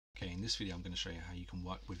this video I'm going to show you how you can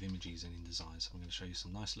work with images in InDesign. So I'm going to show you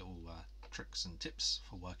some nice little tricks and tips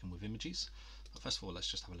for working with images. But first of all,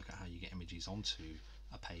 let's just have a look at how you get images onto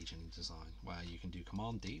a page in InDesign, where you can do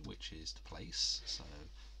Command D, which is to place. So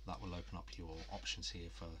that will open up your options here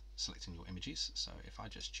for selecting your images. So if I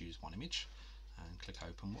just choose one image and click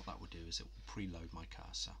open, what that will do is it will preload my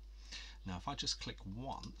cursor. Now if I just click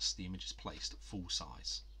once, the image is placed full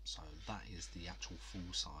size. So that is the actual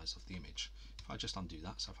full size of the image. If I just undo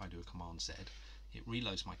that, so if I do a Command Z, it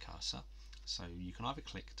reloads my cursor. So you can either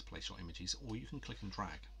click to place your images, or you can click and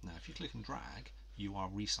drag. Now if you click and drag, you are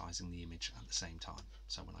resizing the image at the same time.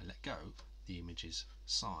 So when I let go, the image is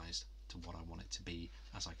sized to what I want it to be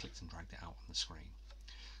as I clicked and dragged it out on the screen.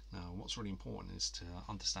 Now what's really important is to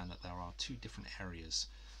understand that there are two different areas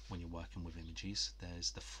when you're working with images.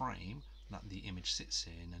 There's the frame that the image sits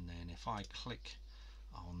in, and then if I click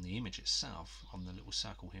on the image itself, on the little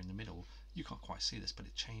circle here in the middle, you can't quite see this, but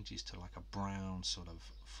it changes to like a brown sort of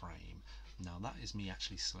frame. Now that is me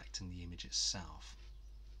actually selecting the image itself.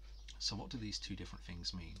 So what do these two different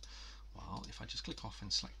things mean? Well, if I just click off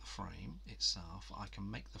and select the frame itself, I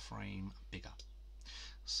can make the frame bigger.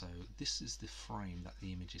 So this is the frame that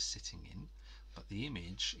the image is sitting in, but the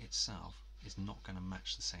image itself is not going to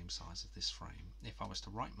match the same size as this frame. If I was to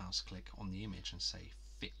right mouse click on the image and say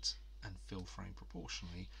fit and fill frame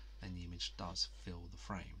proportionally, then the image does fill the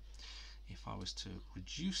frame. If I was to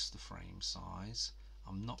reduce the frame size,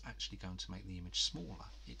 I'm not actually going to make the image smaller.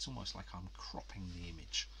 It's almost like I'm cropping the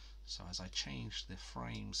image. So as I change the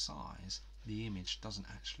frame size, the image doesn't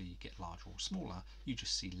actually get larger or smaller, you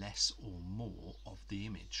just see less or more of the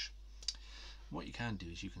image. What you can do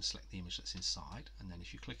is you can select the image that's inside, and then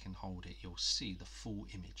if you click and hold it, you'll see the full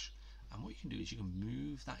image. And what you can do is you can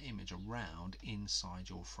move that image around inside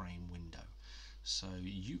your frame window. So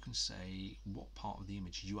you can say what part of the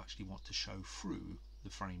image you actually want to show through the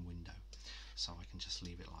frame window. So I can just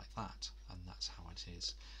leave it like that, and that's how it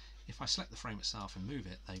is. If I select the frame itself and move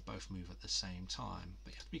it, they both move at the same time.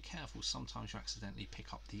 But you have to be careful, sometimes you accidentally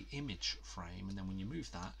pick up the image frame, and then when you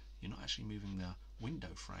move that, you're not actually moving the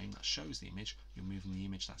window frame that shows the image, you're moving the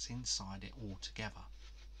image that's inside it altogether.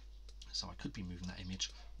 So I could be moving that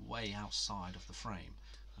image way outside of the frame,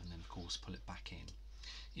 and then of course pull it back in.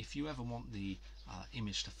 If you ever want the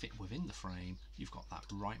image to fit within the frame, you've got that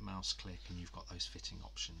right mouse click and you've got those fitting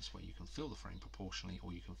options where you can fill the frame proportionally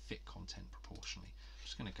or you can fit content proportionally. I'm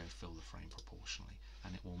just going to go fill the frame proportionally,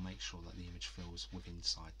 and it will make sure that the image fills within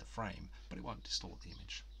inside the frame, but it won't distort the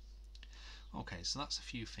image. Okay, so that's a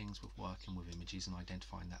few things with working with images and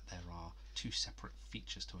identifying that there are two separate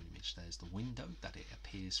features to an image. There's the window that it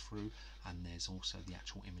appears through, and there's also the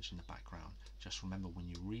actual image in the background. Just remember, when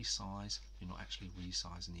you resize, you're not actually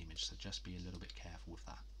resizing the image, so just be a little bit careful with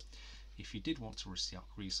that. If you did want to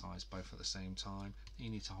resize both at the same time, you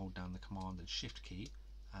need to hold down the Command and Shift key,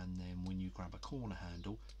 and then when you grab a corner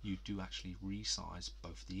handle, you do actually resize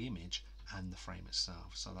both the image and the frame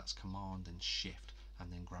itself. So that's Command and Shift,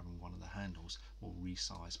 and then grabbing one of the handles will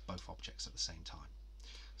resize both objects at the same time.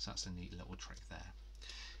 So that's a neat little trick there.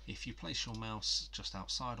 If you place your mouse just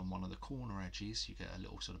outside on one of the corner edges, you get a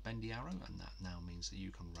little sort of bendy arrow, and that now means that you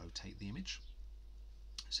can rotate the image.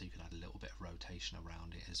 So you can add a little bit of rotation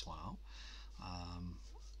around it as well.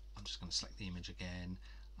 I'm just going to select the image again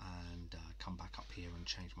and come back up here and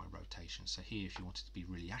change my rotation. So here, if you wanted to be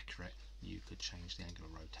really accurate, you could change the angle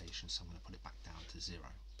of rotation, so I'm going to put it back down to 0.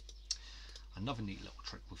 Another neat little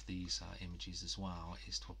trick with these images as well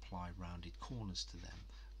is to apply rounded corners to them.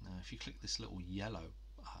 Now if you click this little yellow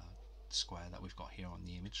square that we've got here on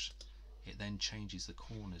the image, it then changes the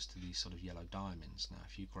corners to these sort of yellow diamonds. Now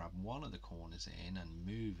if you grab one of the corners in and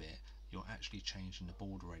move it, you're actually changing the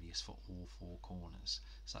border radius for all 4 corners.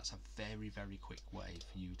 So that's a very, very quick way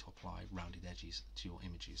for you to apply rounded edges to your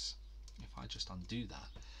images. If I just undo that,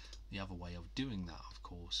 the other way of doing that, of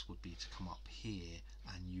course, would be to come up here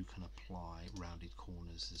and you can apply rounded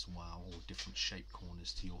corners as well, or different shaped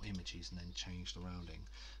corners to your images, and then change the rounding.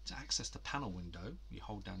 To access the panel window, you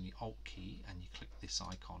hold down the Alt key and you click this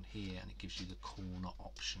icon here, and it gives you the corner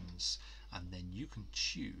options, and then you can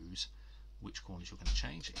choose which corners you're going to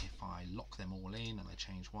change. If I lock them all in and I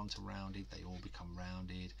change one to rounded, they all become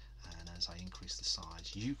rounded, and as I increase the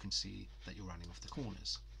size, you can see that you're rounding off the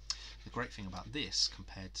corners. The great thing about this,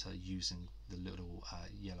 compared to using the little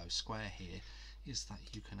yellow square here, is that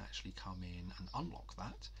you can actually come in and unlock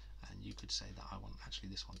that, and you could say that I want actually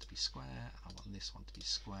this one to be square, and I want this one to be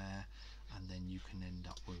square, and then you can end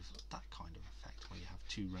up with that kind of effect where you have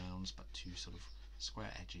 2 rounds but 2 sort of square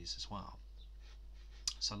edges as well.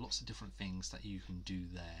 So lots of different things that you can do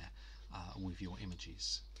there with your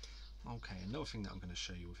images. Okay, another thing that I'm going to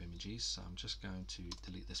show you with images, so I'm just going to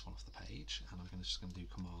delete this one off the page, and I'm just going to do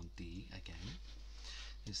Command D again,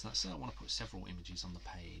 is that say I want to put several images on the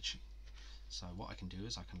page. So what I can do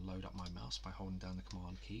is I can load up my mouse by holding down the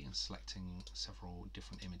Command key and selecting several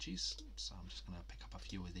different images. So I'm just going to pick up a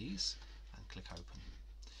few of these and click open.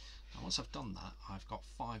 Now once I've done that, I've got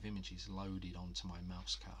 5 images loaded onto my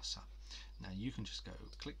mouse cursor. Now you can just go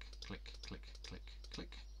click, click, click, click,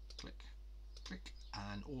 click, click, click,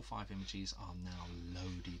 and all 5 images are now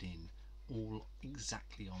loaded in, all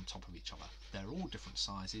exactly on top of each other. They're all different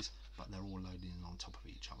sizes, but they're all loaded in on top of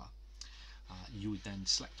each other. You would then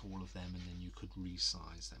select all of them and then you could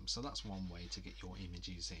resize them. So that's one way to get your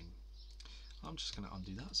images in. I'm just going to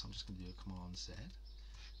undo that, so I'm just going to do a Command Z.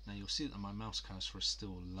 Now you'll see that my mouse cursor is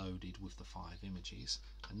still loaded with the 5 images.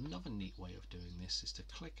 Another neat way of doing this is to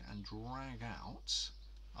click and drag out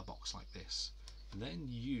a box like this. Then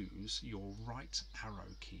use your right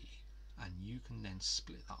arrow key and you can then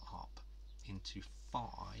split that up into 5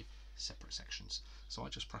 separate sections. So I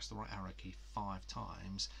just press the right arrow key 5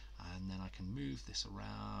 times and then I can move this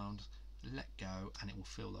around, let go, and it will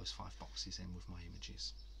fill those 5 boxes in with my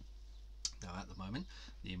images. Now at the moment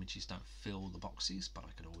the images don't fill the boxes, but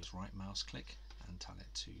I could always right mouse click and tell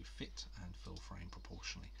it to fit and fill frame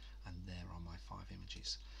proportionally, and there are my 5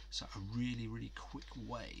 images. So a really quick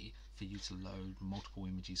way for you to load multiple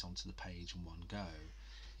images onto the page in one go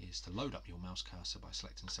is to load up your mouse cursor by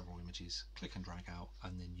selecting several images, click and drag out,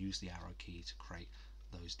 and then use the arrow key to create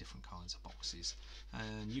those different kinds of boxes.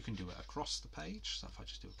 And you can do it across the page, so if I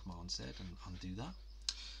just do a Command Z and undo that,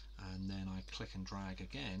 and then I click and drag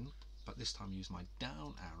again, but this time use my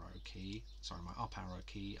down arrow key, sorry, my up arrow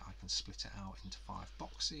key, I can split it out into 5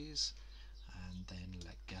 boxes and then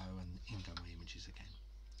let go, and in go my images again.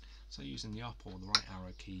 So using the up or the right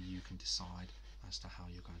arrow key, you can decide as to how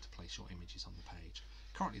you're going to place your images on the page.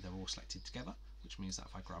 Currently they're all selected together, which means that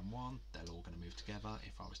if I grab one, they're all going to move together.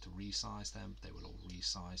 If I was to resize them, they will all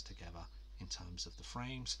resize together in terms of the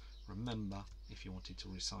frames. Remember, if you wanted to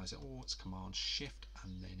resize it all, it's Command Shift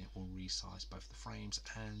and then it will resize both the frames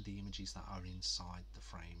and the images that are inside the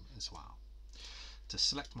frame as well. To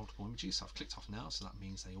select multiple images, so I've clicked off now, so that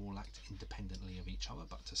means they all act independently of each other,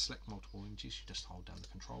 but to select multiple images you just hold down the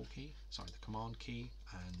Control key, sorry, the Command key,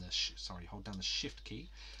 and hold down the Shift key,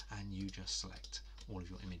 and you just select all of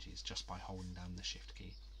your images just by holding down the Shift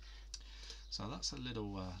key. So that's a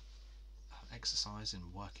little exercise in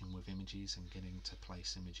working with images and getting to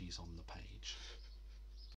place images on the page.